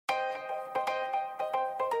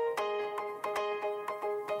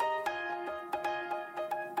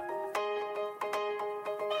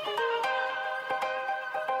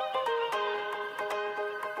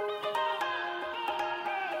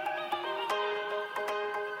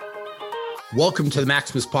Welcome to the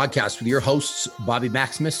Maximus podcast with your hosts, Bobby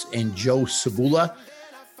Maximus and Joe Sabula.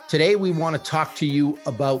 Today, we want to talk to you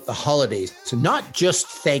about the holidays. So not just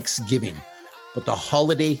Thanksgiving, but the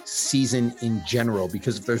holiday season in general,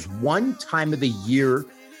 because if there's one time of the year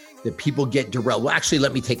that people get derailed, well, actually,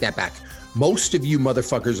 let me take that back. Most of you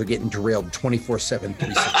motherfuckers are getting derailed 24/7,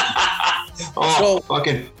 360.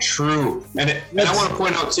 Fucking true. And I want to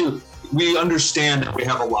point out too, we understand that we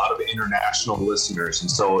have a lot of international listeners.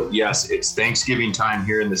 And so, yes, it's Thanksgiving time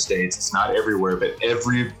here in the States. It's not everywhere, but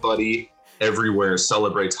everybody everywhere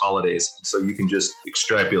celebrates holidays. So you can just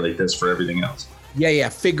extrapolate this for everything else. Yeah,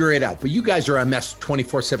 figure it out. But you guys are a mess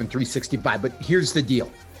 24/7, 365. But here's the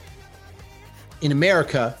deal. In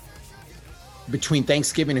America, between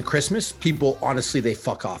Thanksgiving and Christmas, people, honestly, they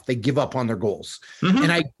fuck off. They give up on their goals. Mm-hmm.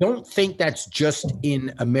 And I don't think that's just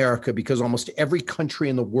in America, because almost every country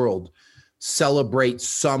in the world celebrates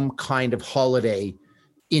some kind of holiday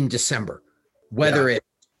in December, whether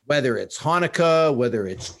it's Hanukkah, whether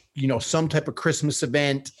it's, some type of Christmas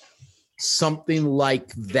event, something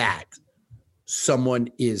like that, someone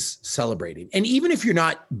is celebrating. And even if you're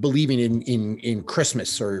not believing in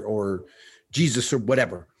Christmas or Jesus or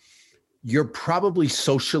whatever, you're probably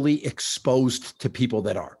socially exposed to people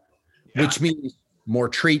that are, which means more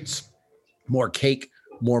treats, more cake,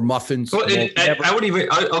 more muffins. Well,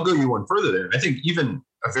 I'll go you one further there. I think even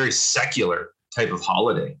a very secular type of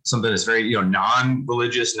holiday, something that's very,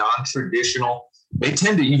 non-religious, non-traditional, they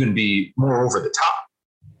tend to even be more over the top.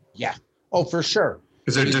 Yeah. Oh, for sure.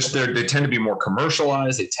 Because they tend to be more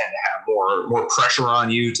commercialized. They tend to have more pressure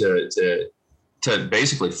on you to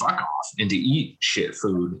basically fuck off and to eat shit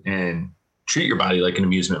food and treat your body like an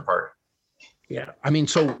amusement park. Yeah. I mean,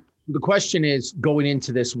 so the question is, going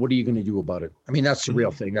into this, what are you going to do about it? I mean, that's the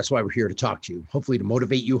real thing. That's why we're here to talk to you, hopefully to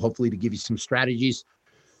motivate you, hopefully to give you some strategies.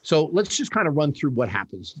 So let's just kind of run through what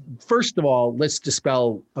happens. First of all, let's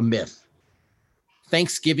dispel a myth.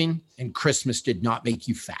 Thanksgiving and Christmas did not make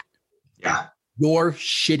you fat. Yeah. Your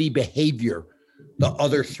shitty behavior the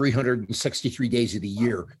other 363 days of the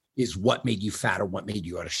year is what made you fat or what made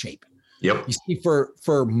you out of shape. Yep. You see,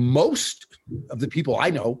 for most of the people I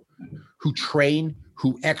know who train,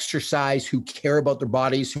 who exercise, who care about their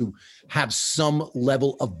bodies, who have some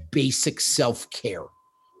level of basic self-care,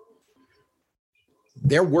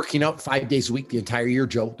 they're working out 5 days a week the entire year,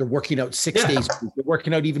 Joe. They're working out 6 days a week. They're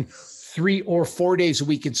working out even 3 or 4 days a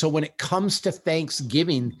week. And so when it comes to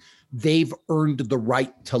Thanksgiving, they've earned the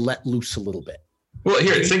right to let loose a little bit. Well,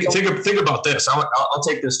 here, think about this. I'll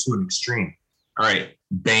take this to an extreme. All right,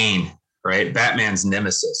 Bane, right? Batman's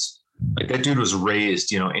nemesis. Like, that dude was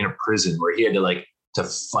raised, in a prison where he had to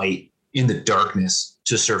fight in the darkness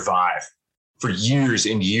to survive for years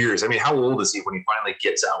and years. I mean, how old is he when he finally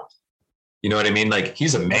gets out? You know what I mean? Like,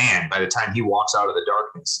 he's a man by the time he walks out of the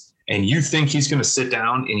darkness. And you think he's going to sit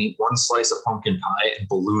down and eat one slice of pumpkin pie and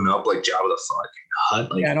balloon up like Jabba the fucking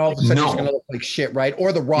Hutt? Like, and all of a sudden he's going to look like shit, right?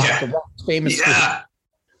 Or The Rock. Yeah.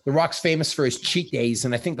 The Rock's famous for his cheat days.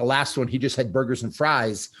 And I think the last one, he just had burgers and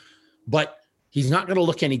fries. But he's not going to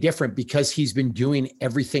look any different because he's been doing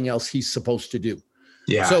everything else he's supposed to do.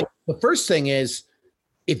 Yeah. So the first thing is,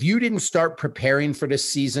 if you didn't start preparing for this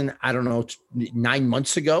season, I don't know, 9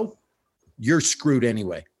 months ago, you're screwed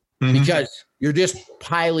anyway. Mm-hmm. Because you're just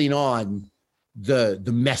piling on the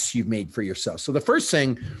mess you've made for yourself. So the first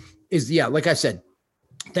thing is, like I said,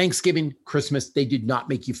 Thanksgiving, Christmas, they did not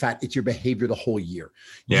make you fat. It's your behavior the whole year.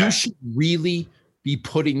 Yeah. You should really be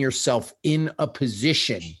putting yourself in a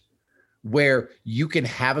position where you can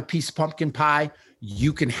have a piece of pumpkin pie,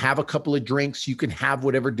 you can have a couple of drinks, you can have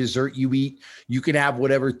whatever dessert you eat, you can have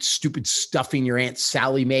whatever stupid stuffing your Aunt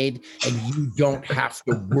Sally made, and you don't have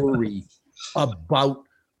to worry about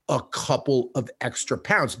a couple of extra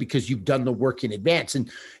pounds because you've done the work in advance.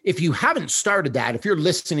 And if you haven't started that, if you're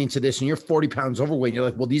listening to this and you're 40 pounds overweight, you're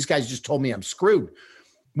like, well, these guys just told me I'm screwed.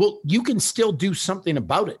 Well, you can still do something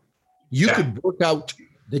about it. You could work out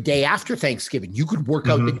the day after Thanksgiving. You could work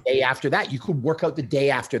out the day after that. You could work out the day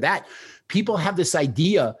after that. People have this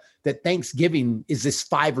idea that Thanksgiving is this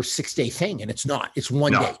 5 or 6 day thing, and it's not. It's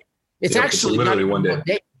one day. It's actually literally not one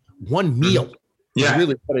day. One meal is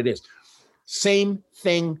really what it is. Same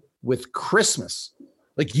thing with Christmas.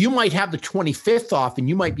 Like, you might have the 25th off and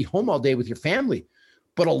you might be home all day with your family,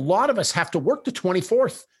 but a lot of us have to work the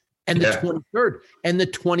 24th and the 23rd and the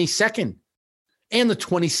 22nd and the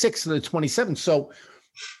 26th and the 27th. So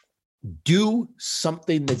do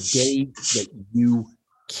something the day that you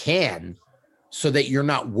can so that you're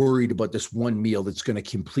not worried about this one meal that's going to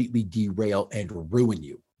completely derail and ruin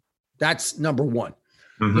you. That's number one.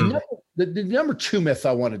 Mm-hmm. The number two myth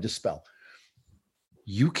I want to dispel.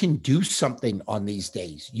 you can do something on these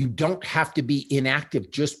days. You don't have to be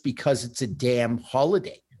inactive just because it's a damn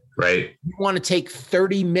holiday. Right. You want to take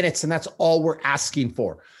 30 minutes, and that's all we're asking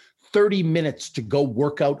for. 30 minutes to go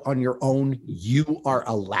work out on your own. You are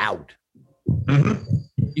allowed. Mm-hmm.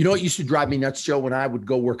 You know what used to drive me nuts, Joe, when I would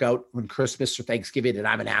go work out on Christmas or Thanksgiving, and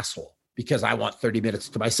I'm an asshole because I want 30 minutes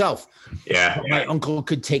to myself. Yeah. My uncle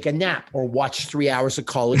could take a nap or watch 3 hours of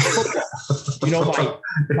college football. You know,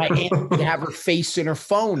 my aunt would have her face in her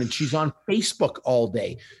phone and she's on Facebook all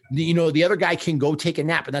day. You know, the other guy can go take a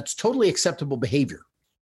nap, and that's totally acceptable behavior.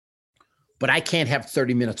 But I can't have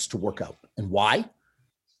 30 minutes to work out. And why?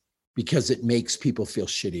 Because it makes people feel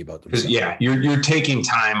shitty about themselves. Yeah, you're taking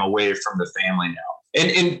time away from the family now.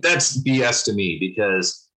 And that's BS to me,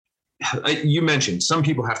 because you mentioned some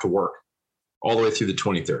people have to work all the way through the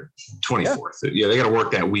 23rd, 24th. Yeah, they got to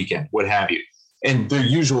work that weekend, what have you. And their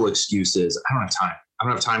usual excuse is, I don't have time. I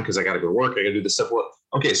don't have time because I got to go to work. I got to do this stuff. Well,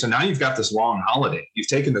 okay, so now you've got this long holiday. You've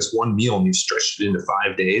taken this one meal and you've stretched it into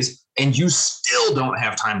 5 days, and you still don't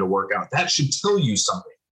have time to work out. That should tell you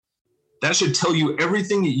something. That should tell you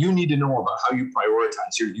everything that you need to know about how you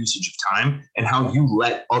prioritize your usage of time and how you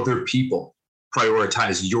let other people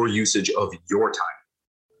prioritize your usage of your time.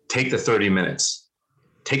 Take the 30 minutes.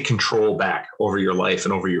 Take control back over your life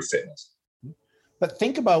and over your fitness. But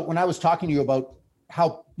think about when I was talking to you about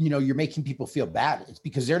how, you know, you're making people feel bad. It's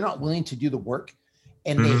because they're not willing to do the work,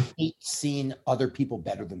 and they hate seeing other people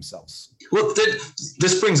better themselves. Well,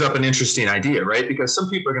 this brings up an interesting idea, right? Because some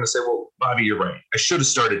people are going to say, well, Bobby, you're right. I should have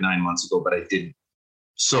started 9 months ago, but I didn't.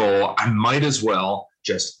 So I might as well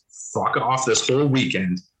just fuck off this whole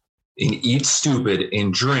weekend and eat stupid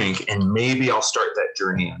and drink, and maybe I'll start that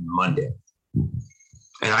journey on Monday.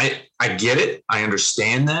 And I get it. I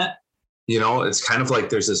understand that. You know, it's kind of like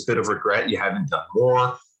there's this bit of regret. You haven't done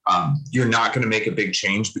more. You're not going to make a big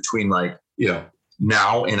change between, like, you know,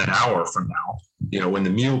 now and an hour from now, you know, when the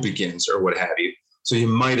meal begins or what have you. So you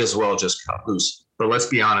might as well just cut loose. But let's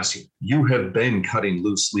be honest, you have been cutting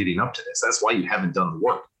loose leading up to this. That's why you haven't done the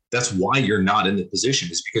work. That's why you're not in the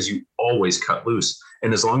position, is because you always cut loose.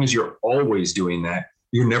 And as long as you're always doing that,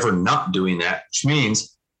 you're never not doing that, which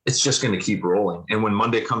means it's just going to keep rolling. And when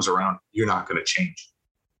Monday comes around, you're not going to change.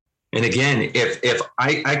 And again, if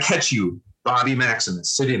I catch you, Bobby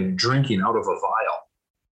Maximus, sitting and drinking out of a vial,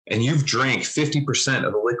 and you've drank 50%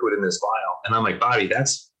 of the liquid in this vial, and I'm like, Bobby,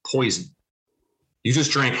 that's poison. You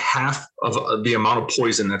just drank half of the amount of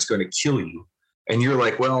poison that's going to kill you. And you're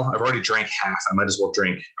like, well, I've already drank half. I might as well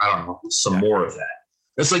drink, I don't know, some more of that.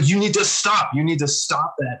 It's like, you need to stop. You need to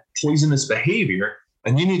stop that poisonous behavior,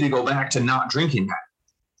 and you need to go back to not drinking that,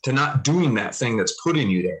 to not doing that thing that's putting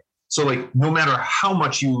you there. So, like, no matter how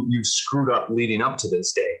much you screwed up leading up to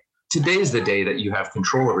this day, today's the day that you have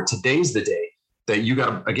control over. Today's the day that you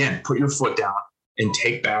got to, again, put your foot down and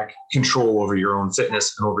take back control over your own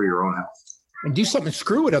fitness and over your own health. And do something,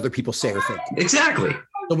 screw what other people say or think. Exactly.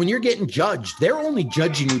 So when you're getting judged, they're only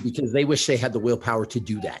judging you because they wish they had the willpower to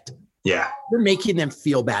do that. Yeah. You're making them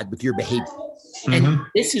feel bad with your behavior. And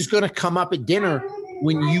this is going to come up at dinner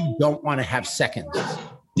when you don't want to have seconds.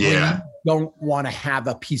 Yeah. When you don't want to have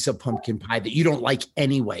a piece of pumpkin pie that you don't like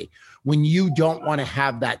anyway. When you don't want to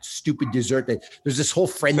have that stupid dessert that there's this whole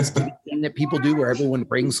Friendsgiving thing that people do where everyone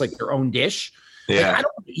brings like their own dish. Yeah. Like, I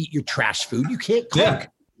don't want to eat your trash food. You can't cook.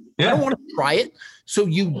 Yeah. I don't want to try it. So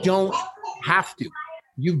you don't have to.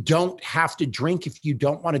 You don't have to drink if you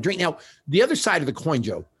don't want to drink. Now, the other side of the coin,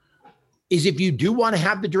 Joe, is if you do want to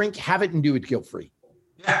have the drink, have it and do it guilt-free.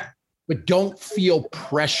 Yeah. But don't feel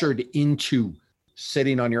pressured into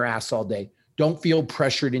sitting on your ass all day. Don't feel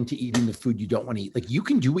pressured into eating the food you don't want to eat. Like, you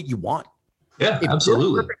can do what you want. Yeah, if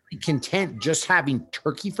absolutely. You're perfectly content just having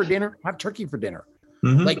turkey for dinner, have turkey for dinner.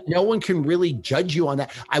 Like, no one can really judge you on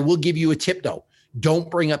that. I will give you a tip though.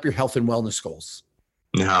 Don't bring up your health and wellness goals.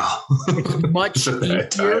 No. It's much easier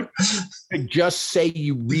to just say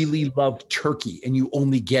you really love turkey and you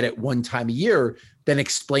only get it one time a year than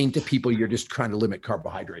explain to people you're just trying to limit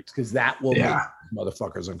carbohydrates, because that will make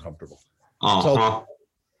motherfuckers uncomfortable. So,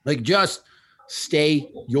 like, just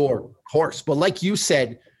stay your course. But like you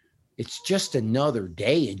said, it's just another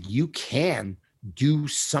day and you can do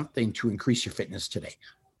something to increase your fitness today.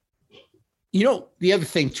 You know, the other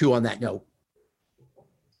thing too on that note,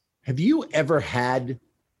 have you ever had,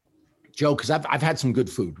 Joe, because I've had some good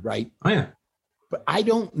food, right? Oh, yeah. But I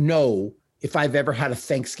don't know if I've ever had a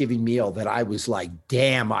Thanksgiving meal that I was like,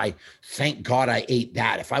 damn, thank God I ate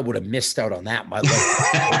that. If I would have missed out on that, my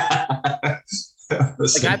life.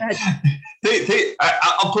 Listen, like I've had,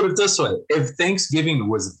 I'll put it this way. If Thanksgiving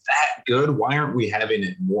was that good, why aren't we having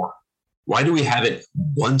it more? Why do we have it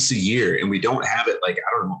once a year and we don't have it, like,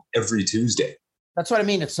 I don't know, every Tuesday? That's what I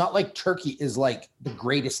mean. It's not like turkey is like the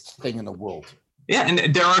greatest thing in the world. Yeah,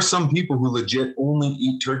 and there are some people who legit only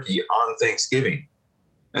eat turkey on Thanksgiving.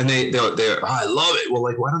 And they're I love it. Well,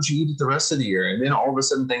 like, why don't you eat it the rest of the year? And then all of a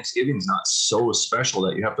sudden Thanksgiving is not so special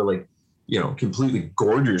that you have to like, completely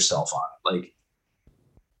gorge yourself on it. Like,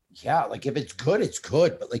 yeah, like if it's good, it's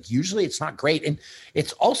good. But like usually it's not great. And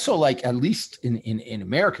it's also like, at least in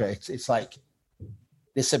America, it's like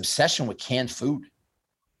this obsession with canned food.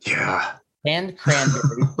 Yeah. Canned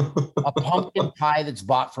cranberry, a pumpkin pie that's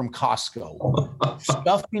bought from Costco,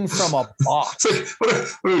 stuffing from a box. What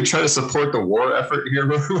are we trying to support the war effort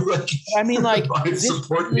here? I mean, like,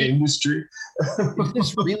 support the industry. Is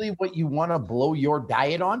this really what you want to blow your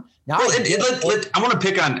diet on? Now, I want to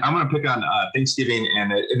pick on Thanksgiving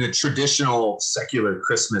and a traditional secular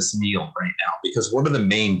Christmas meal right now, because what are the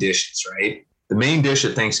main dishes, right? The main dish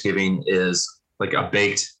at Thanksgiving is like a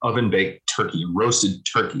oven baked turkey, roasted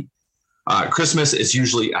turkey. Christmas is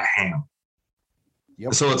usually a ham.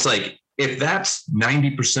 Yep. So it's like, if that's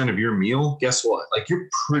 90% of your meal, guess what? Like, you're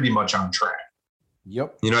pretty much on track.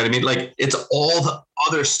 Yep. You know what I mean? Like, it's all the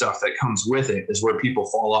other stuff that comes with it is where people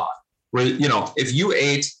fall off. Where, if you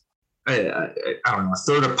ate, I don't know, a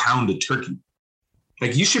third of a pound of turkey,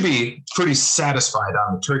 like, you should be pretty satisfied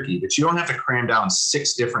on the turkey, but you don't have to cram down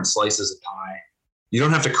 6 different slices of pie. You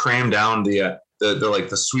don't have to cram down the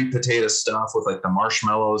sweet potato stuff with like the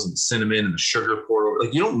marshmallows and the cinnamon and the sugar poured over.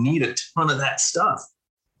 Like, you don't need a ton of that stuff.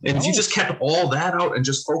 And if you just kept all that out and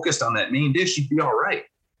just focused on that main dish, you'd be all right.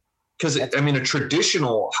 Because a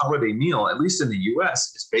traditional holiday meal, at least in the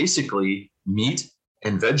US, is basically meat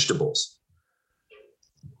and vegetables.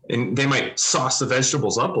 And they might sauce the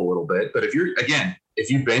vegetables up a little bit. But if you've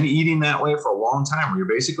been eating that way for a long time, where you're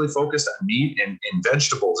basically focused on meat and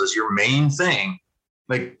vegetables as your main thing,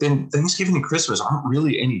 like, then Thanksgiving and Christmas aren't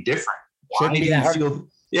really any different. Why do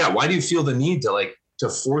you feel the need to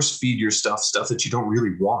force feed your stuff that you don't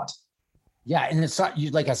really want? Yeah, and it's not,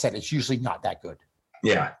 like I said, it's usually not that good.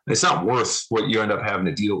 Yeah, it's not worth what you end up having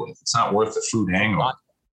to deal with. It's not worth the food hangover.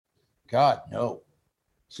 God, no.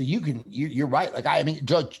 So you're right. Like, I mean,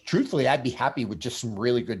 truthfully, I'd be happy with just some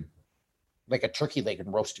really good, like a turkey leg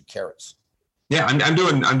and roasted carrots. Yeah, I'm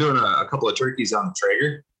doing a couple of turkeys on the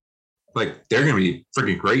Traeger. Like, they're going to be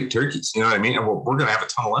freaking great turkeys. You know what I mean? And we're going to have a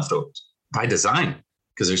ton of leftovers by design,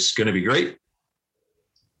 because they're just going to be great.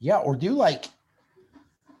 Yeah. Or do like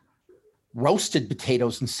roasted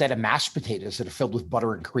potatoes instead of mashed potatoes that are filled with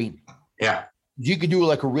butter and cream. Yeah. You could do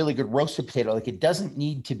like a really good roasted potato. Like, it doesn't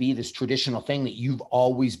need to be this traditional thing that you've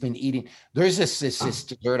always been eating. There's this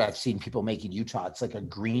dessert I've seen people make in Utah. It's like a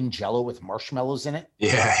green Jello with marshmallows in it.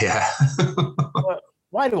 Yeah.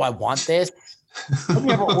 Why do I want this? Have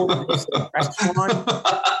you ever ordered this at a restaurant?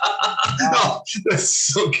 No, that's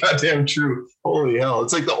so goddamn true. Holy hell.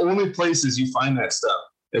 It's like the only places you find that stuff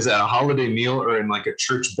is at a holiday meal or in like a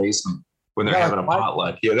church basement when they're having a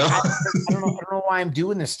potluck, I don't know why I'm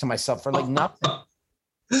doing this to myself for like nothing.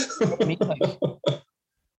 I mean,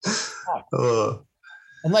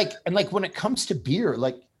 and like when it comes to beer,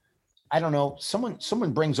 like, I don't know,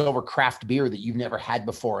 someone brings over craft beer that you've never had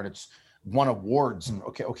before, and it's won awards, and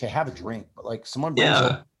okay, have a drink. But like, someone brings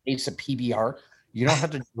over a case of PBR, you don't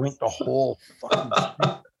have to drink the whole fucking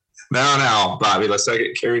thing. Now, Bobby, let's not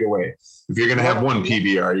get carried away. If you're gonna have one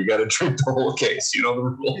PBR, you got to drink the whole case. You know the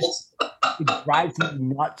rules. It drives me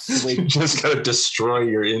nuts. You just got to destroy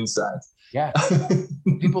your insides. Yeah,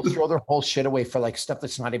 people throw their whole shit away for like stuff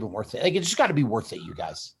that's not even worth it. Like, it's just got to be worth it, you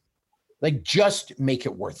guys. Like, just make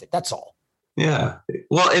it worth it. That's all. Yeah.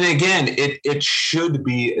 Well, and again, it should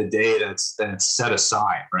be a day that's set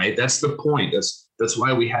aside, right? That's the point. That's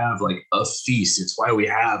why we have like a feast. It's why we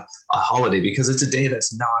have a holiday, because it's a day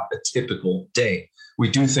that's not a typical day. We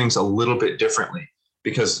do things a little bit differently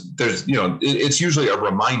because there's, it's usually a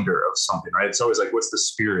reminder of something, right? It's always like, what's the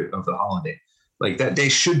spirit of the holiday? Like, that day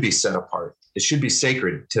should be set apart. It should be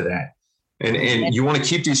sacred to that. And you want to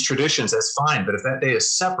keep these traditions, that's fine. But if that day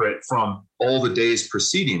is separate from all the days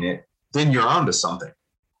preceding it, then you're onto something.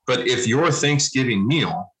 But if your Thanksgiving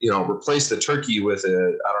meal, replace the turkey with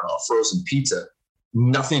a frozen pizza,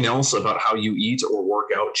 nothing else about how you eat or work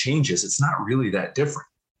out changes. It's not really that different.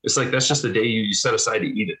 It's like, that's just the day you set aside to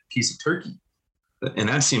eat a piece of turkey. And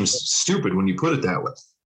that seems stupid when you put it that way.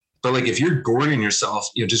 But like, if you're gorging yourself,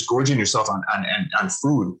 just gorging yourself on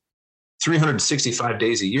food 365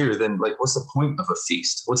 days a year, then like, what's the point of a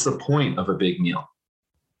feast? What's the point of a big meal?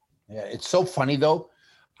 Yeah, it's so funny though.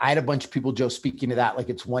 I had a bunch of people, Joe, speaking to that, like,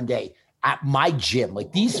 it's one day at my gym,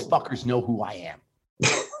 like, these fuckers know who I am.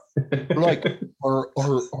 They're like, are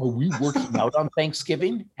we working out on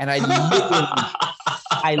Thanksgiving? And I literally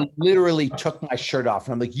I literally took my shirt off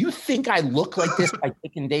and I'm like, you think I look like this by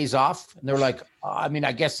taking days off? And they're like, I mean,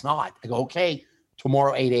 I guess not. I go, okay,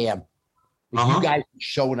 tomorrow, 8 a.m. If you guys are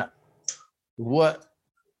showing up, what,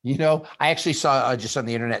 I actually saw just on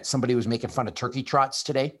the internet, somebody was making fun of turkey trots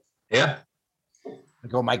today. Yeah.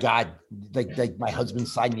 Like, oh my God, like my husband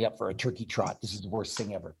signed me up for a turkey trot. This is the worst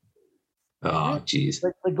thing ever. Oh, geez.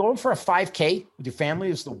 Like going for a 5K with your family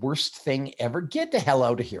is the worst thing ever. Get the hell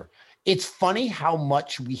out of here. It's funny how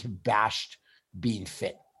much we have bashed being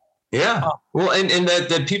fit. Yeah. Well, and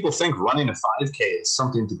that people think running a 5K is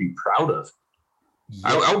something to be proud of. Yep.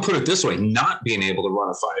 I would put it this way. Not being able to run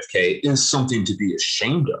a 5K is something to be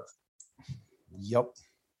ashamed of. Yep.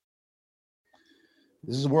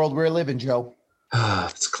 This is the world we're living, Joe.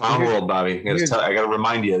 It's clown world, Bobby. I got to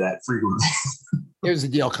remind you of that frequently. Here's the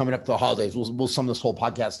deal coming up to the holidays. We'll sum this whole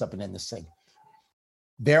podcast up and end this thing.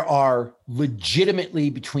 There are legitimately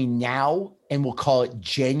between now and we'll call it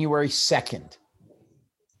January 2nd.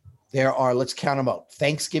 There are, let's count them out.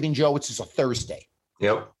 Thanksgiving, Joe, which is a Thursday.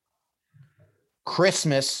 Yep.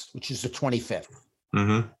 Christmas, which is the 25th.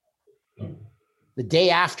 Mm-hmm. The day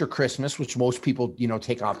after Christmas, which most people,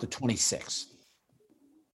 take off, the 26th.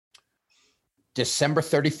 December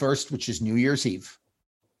 31st, which is New Year's Eve.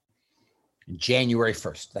 And January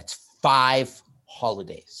 1st. That's 5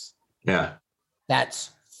 holidays. Yeah.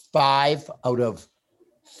 That's 5 out of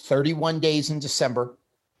 31 days in December,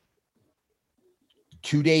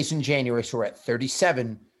 2 days in January. So we're at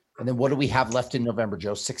 37. And then what do we have left in November,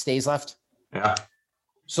 Joe? 6 days left? Yeah.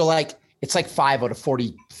 So it's like 5 out of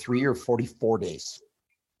 43 or 44 days.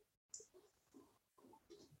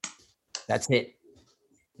 That's it.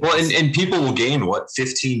 Well, and people will gain,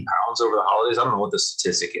 15 pounds over the holidays? I don't know what the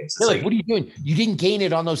statistic is. It's like, what are you doing? You didn't gain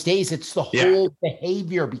it on those days. It's the whole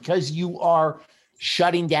behavior because you are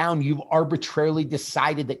shutting down. You've arbitrarily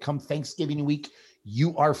decided that come Thanksgiving week,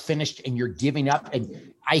 you are finished and you're giving up.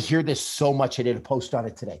 And I hear this so much. I did a post on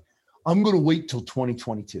it today. I'm going to wait till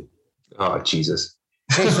 2022. Oh, Jesus.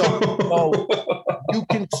 Okay, so you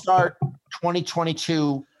can start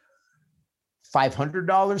 2022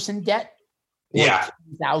 $500 in debt. Yeah.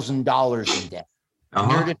 $10,000 in debt. You're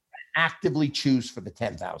going to actively choose for the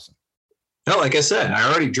 10,000. No, like I said, I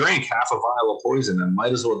already drank half a vial of poison and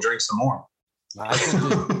might as well drink some more.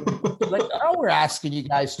 Like all we're asking you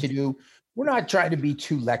guys to do, we're not trying to be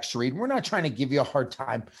too lecturing. We're not trying to give you a hard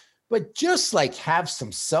time, but just have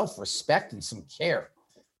some self-respect and some care.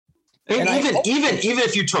 And even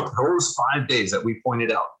if you took those 5 days that we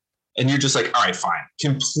pointed out, and you're just like, all right, fine,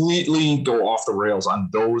 completely go off the rails on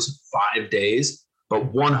those 5 days,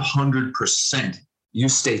 but 100% you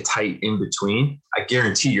stay tight in between, I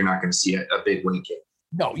guarantee you're not going to see a big weight gain.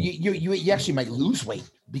 No, you actually might lose weight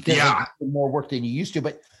because of more work than you used to.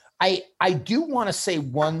 But I do want to say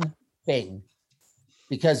one thing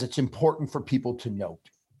because it's important for people to note.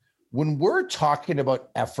 When we're talking about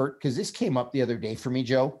effort, because this came up the other day for me,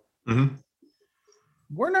 Joe,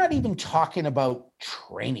 we're not even talking about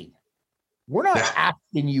training. We're not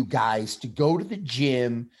asking you guys to go to the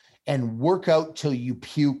gym and work out till you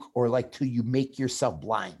puke or till you make yourself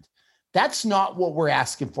blind. That's not what we're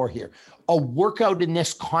asking for here. A workout in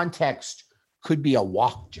this context could be a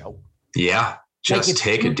walk, Joe. Yeah, just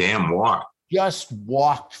take a damn walk. Just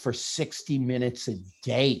walked for 60 minutes a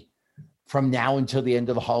day from now until the end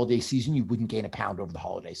of the holiday season, you wouldn't gain a pound over the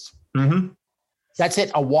holidays. Mm-hmm. That's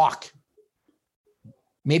it, a walk.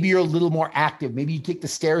 Maybe you're a little more active. Maybe you take the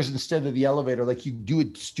stairs instead of the elevator, like you do a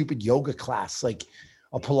stupid yoga class, like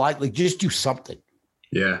a polite, just do something.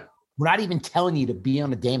 Yeah. We're not even telling you to be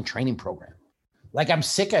on a damn training program. I'm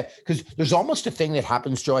sick of, because there's almost a thing that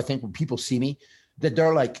happens, Joe, I think when people see me, that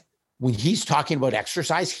they're like, when he's talking about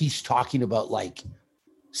exercise, he's talking about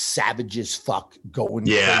savage as fuck going.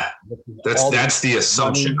 Yeah. That's the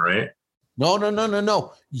assumption, right?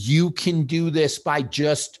 No. You can do this by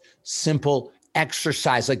just simple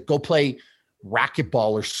exercise, go play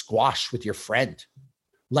racquetball or squash with your friend,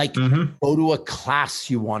 go to a class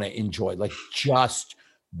you want to enjoy, just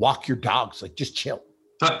walk your dogs, just chill.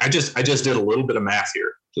 I just did a little bit of math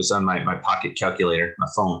here, just on my pocket calculator, my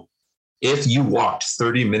phone. If you walked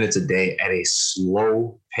 30 minutes a day at a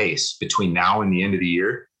slow pace between now and the end of the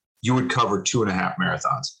year, you would cover 2.5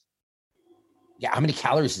 marathons. Yeah. How many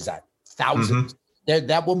calories is that? Thousands.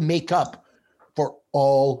 That will make up for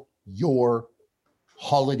all your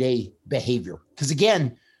holiday behavior. Because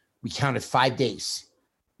again, we counted 5 days.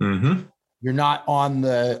 Mm-hmm. You're not on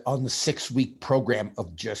the 6-week program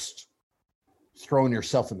of just throwing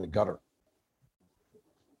yourself in the gutter.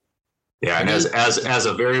 Yeah, and as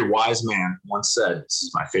a very wise man once said, this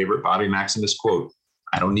is my favorite Bobby Maximus quote,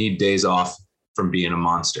 I don't need days off from being a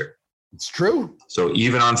monster. It's true. So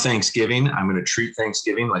even on Thanksgiving, I'm going to treat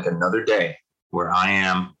Thanksgiving like another day where I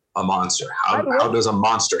am a monster. How does a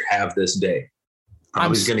monster have this day?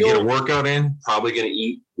 Probably is going to get a workout in, probably going to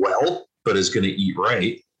eat well, but is going to eat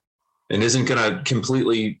right, and isn't going to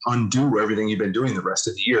completely undo everything you've been doing the rest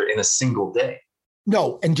of the year in a single day.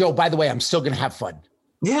 No. And Joe, by the way, I'm still going to have fun.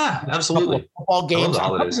 Yeah, absolutely. Football games.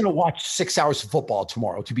 I'm going to watch 6 hours of football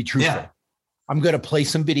tomorrow, to be truthful. Yeah. I'm going to play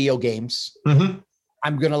some video games. Mm-hmm.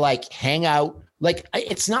 I'm going to hang out.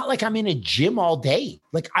 It's not like I'm in a gym all day.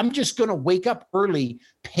 I'm just going to wake up early,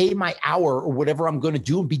 pay my hour or whatever I'm going to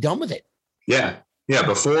do and be done with it. Yeah. Yeah.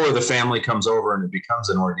 Before the family comes over and it becomes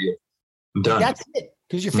an ordeal. I'm done. That's it.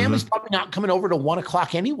 Because your family's probably not coming over to 1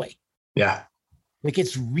 o'clock anyway. Yeah.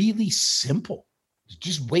 It's really simple.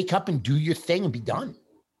 Just wake up and do your thing and be done.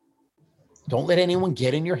 Don't let anyone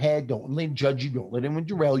get in your head. Don't let them judge you. Don't let anyone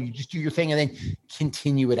derail you. Just do your thing and then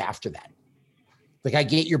continue it after that. I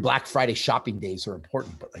get your Black Friday shopping days are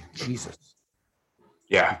important, but Jesus.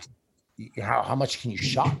 Yeah. How much can you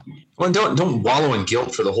shop? Well, don't wallow in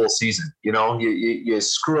guilt for the whole season. You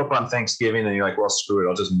screw up on Thanksgiving and you're like, well, screw it.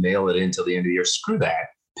 I'll just mail it in till the end of the year. Screw that.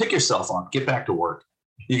 Pick yourself up. Get back to work.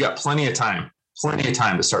 You got plenty of time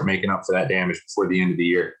to start making up for that damage before the end of the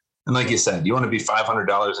year. And like you said, you want to be $500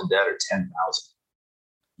 in debt or $10,000.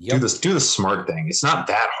 Yep. Do the smart thing. It's not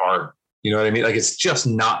that hard. You know what I mean? It's just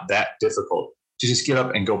not that difficult to just get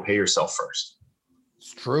up and go pay yourself first.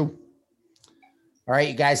 It's true. All right,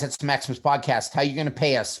 you guys, that's the Maximus podcast. How are you going to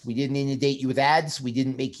pay us? We didn't inundate you with ads. We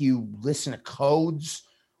didn't make you listen to codes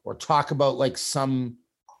or talk about some,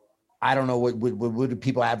 I don't know, what do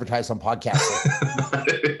people advertise on podcasts?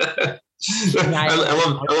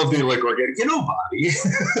 I love being organic. Bobby,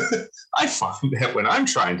 I find that when I'm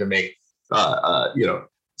trying to make,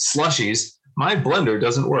 slushies, my blender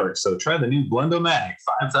doesn't work. So try the new Blend-O-Matic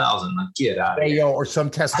 5000. Get out of here. Or some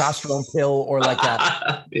testosterone pill or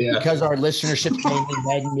that. Yeah. Because our listenership came in,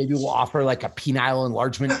 then maybe we'll offer a penile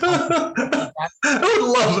enlargement. I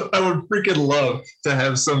would freaking love to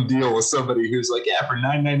have some deal with somebody who's for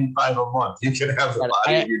 $9.95 a month, you can have the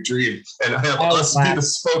body of your dream, and I have us be the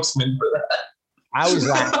spokesman for that. I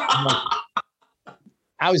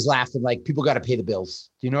was laughing. People got to pay the bills.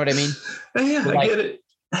 Do you know what I mean? Yeah, I get it.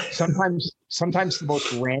 Sometimes the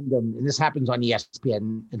most random, and this happens on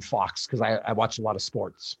ESPN and Fox because I watch a lot of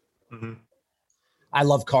sports. Mm-hmm. I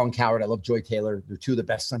love Colin Cowherd. I love Joy Taylor. They're two of the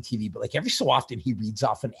best on TV. But every so often he reads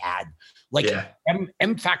off an ad,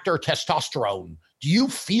 M Factor testosterone. Do you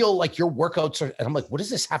feel like your workouts are? And I'm what does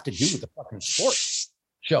this have to do with the fucking sports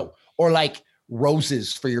show? Or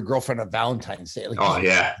roses for your girlfriend on Valentine's Day.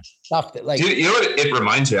 Stuff that you know what it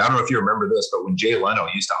reminds me? I don't know if you remember this, but when Jay Leno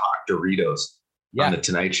used to hawk Doritos on the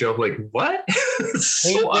Tonight Show, what? It's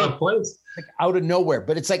so out of place. Out of nowhere.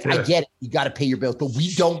 But it's I get it. You got to pay your bills, but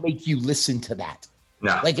we don't make you listen to that.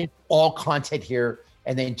 No. It's all content here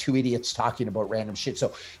and then two idiots talking about random shit.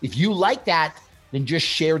 So if you like that, then just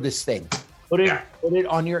share this thing. Put it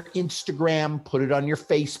on your Instagram, put it on your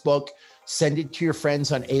Facebook, send it to your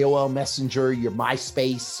friends on AOL Messenger, your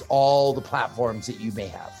MySpace, all the platforms that you may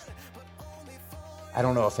have. I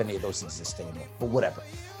don't know if any of those exist anymore, but whatever.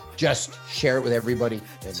 Just share it with everybody.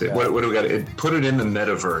 And, so what do we got? Put it in the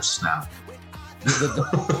metaverse now.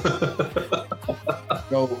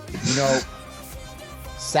 So,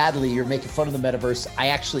 sadly, you're making fun of the metaverse. I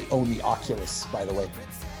actually own the Oculus, by the way.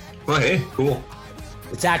 Well, hey, cool.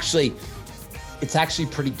 It's actually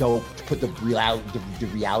pretty dope to put the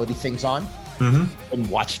reality things on and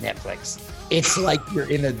watch Netflix. It's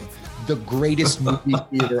you're in the greatest movie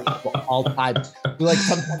theater of all time.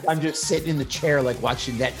 Sometimes I'm just sitting in the chair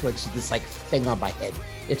watching Netflix with this thing on my head.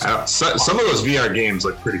 It's some of those VR games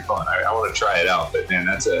look pretty fun. I want to try it out, but man,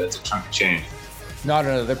 it's a chunk of change.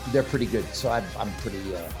 No, they're pretty good. So I'm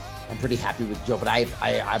pretty happy with Joe, but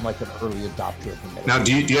I'm an early adopter of the Netflix. Now,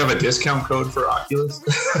 do you have a discount code for Oculus?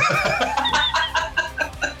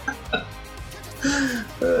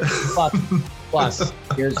 Plus,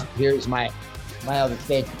 here's my other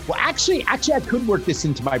thing. Well, actually, I could work this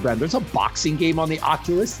into my brand. There's a boxing game on the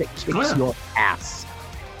Oculus that kicks your ass,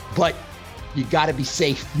 but you got to be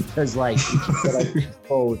safe because if you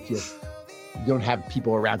don't have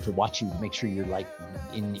people around to watch you, make sure you're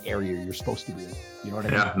in the area you're supposed to be in. You know what I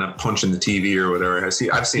mean? Yeah, not punching the TV or whatever. I've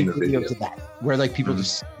seen the videos of that where people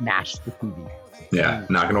just smash the TV. Yeah,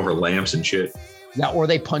 knocking over lamps and shit. Yeah, or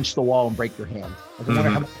they punch the wall and break their hand. I wonder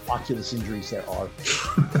how many Oculus injuries there are.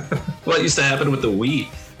 Well, it used to happen with the Wii.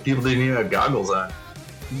 People didn't even have goggles on.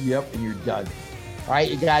 Yep, and you're done. All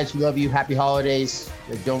right, you guys, we love you. Happy holidays.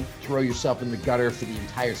 Don't throw yourself in the gutter for the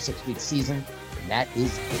entire 6-week season. And that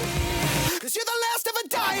is it. 'Cause you're the last of a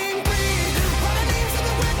dying breed.